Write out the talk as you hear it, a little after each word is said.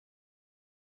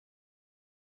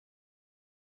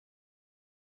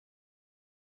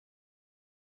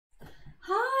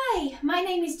Hi, my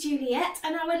name is Juliet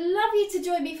and I would love you to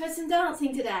join me for some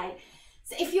dancing today.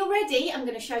 So if you're ready, I'm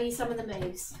going to show you some of the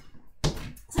moves.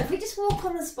 So if we just walk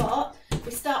on the spot, we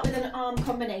start with an arm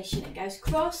combination. It goes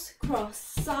cross, cross,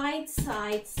 side,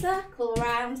 side, circle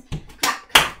around,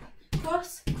 clap, clap.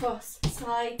 Cross, cross,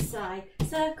 side, side,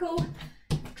 circle,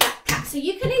 clap, clap. So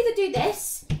you can either do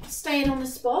this, staying on the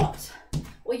spot,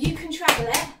 or you can travel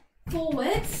it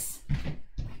forwards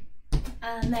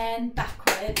and then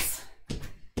backwards.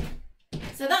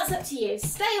 So that's up to you.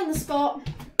 Stay on the spot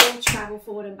or travel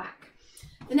forward and back.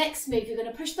 The next move, you're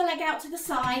going to push the leg out to the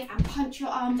side and punch your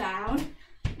arm down.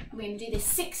 And we're going to do this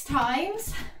 6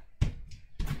 times.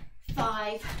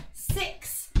 5,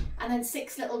 6, and then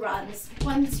 6 little runs.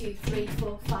 1, 2, 3,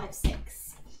 4, 5,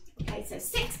 6. Okay, so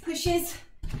 6 pushes,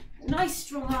 a nice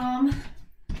strong arm,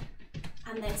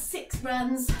 and then 6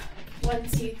 runs. 1,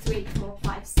 2, 3, 4,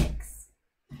 5, 6.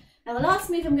 Now the last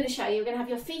move I'm going to show you, you're going to have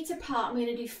your feet apart. We're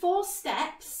going to do 4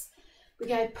 steps. We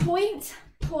go point,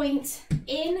 point,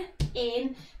 in,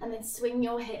 and then swing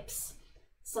your hips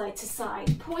side to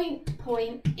side. Point,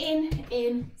 point,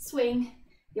 in, swing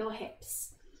your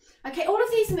hips. Okay, all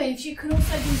of these moves you can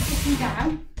also do sitting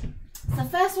down. So the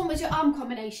first one was your arm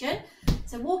combination.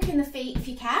 So walking the feet if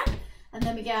you can, and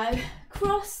then we go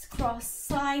cross, cross,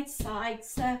 side, side,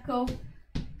 circle,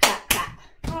 clap, clap.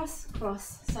 Cross,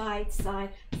 cross, side,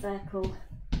 side, circle,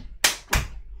 clap.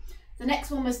 The next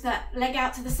one was that leg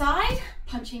out to the side,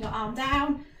 punching your arm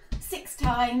down 6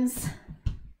 times.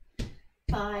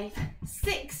 5,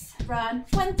 6, run,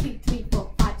 1, 2, 3,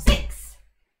 4, 5, 6.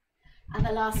 And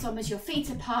the last one was your feet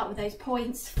apart with those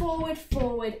points, forward,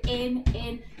 forward, in,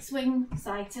 swing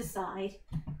side to side,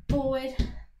 forward,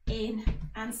 in,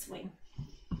 and swing.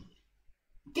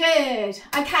 Good.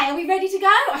 Okay, are we ready to go?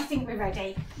 I think we're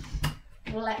ready.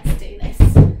 Let's do this.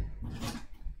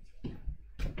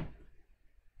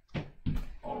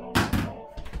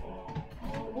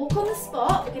 Walk on the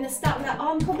spot. We're going to start with that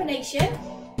arm combination.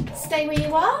 Stay where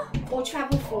you are or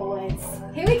travel forwards.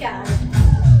 Here we go.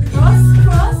 Cross,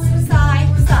 cross, side,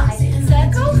 side.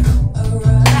 Circle.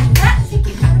 Back, back. Take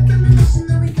it back. Do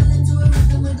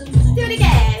it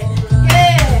again.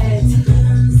 Good.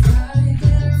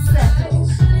 Circle.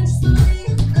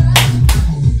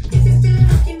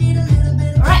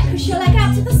 Alright, push your leg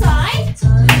out to the side.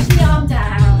 Push the arm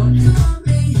down.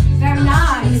 Very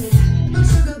nice.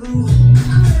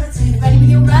 Ready with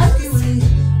your runs? Here we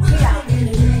go.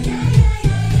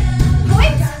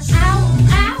 Point, out,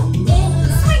 out, in.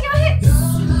 Swing your hips.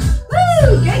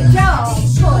 Woo, good job.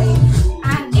 Point,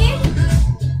 and in.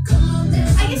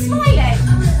 Are you smiling?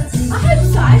 I hope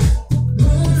so.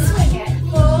 Swing it.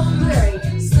 4, 3.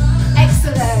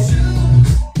 Excellent.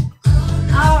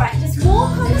 Alright, just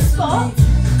walk on the spot.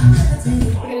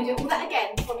 We're going to do all that again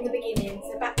from the beginning.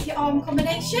 So back to your arm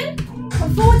combination.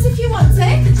 Come forwards if you want to.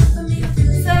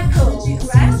 Circle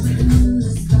around.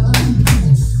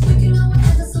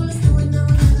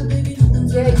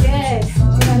 Good, good. Do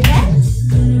that again.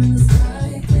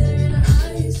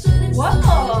 One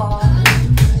more.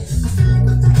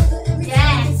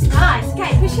 Yes, nice.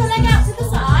 Okay, push your leg out to the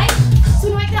side. So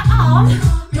we make that arm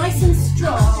nice and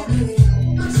strong.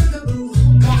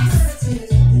 Yes.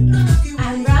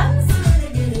 And runs.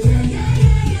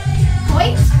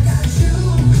 Point.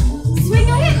 Swing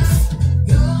your hips.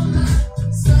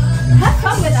 Have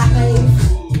fun with that move.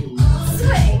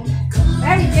 Swing.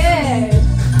 Very good.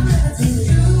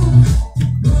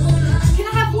 Can I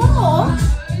have one more?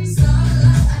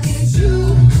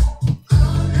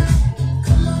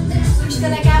 Push the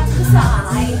leg out to the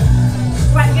side.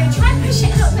 Right, we're going to try and push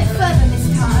it a little bit further this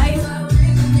time.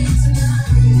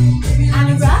 And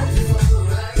a run.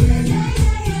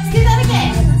 Let's do that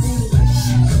again.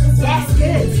 Yes,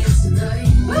 good.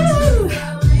 Woo!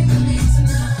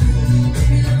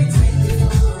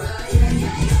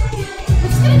 We're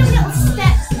just going to do little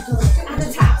steps and a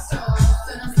tap.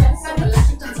 Steps and a tap.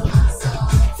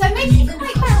 So make it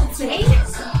quite bouncy.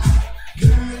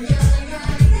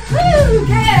 Woo,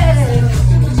 good.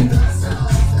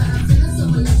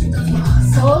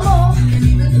 4 more.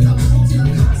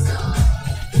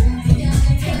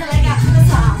 Take the leg out to the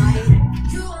side.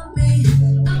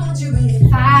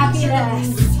 Fabulous.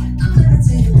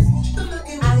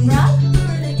 And run.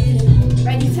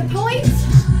 Ready to point.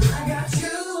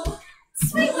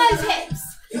 Swing those hips.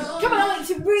 Come on, I want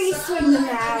you to really swing them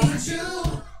now.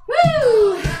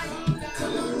 Woo!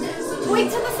 Point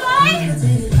to the side.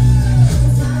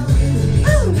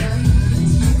 Woo!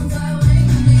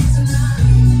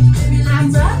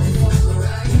 And run.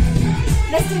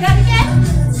 Let's do that again.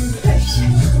 Push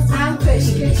and push.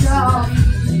 Good job.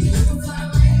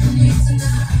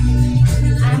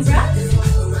 And run.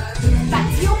 Back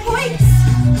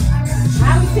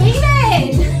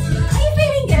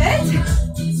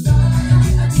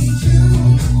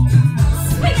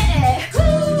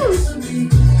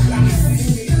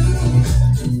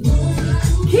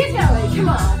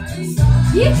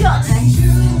You've got this.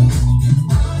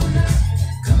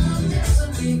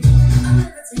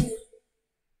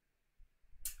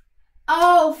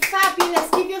 Oh, fabulous.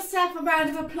 Give yourself a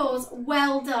round of applause.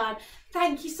 Well done.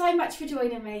 Thank you so much for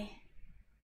joining me.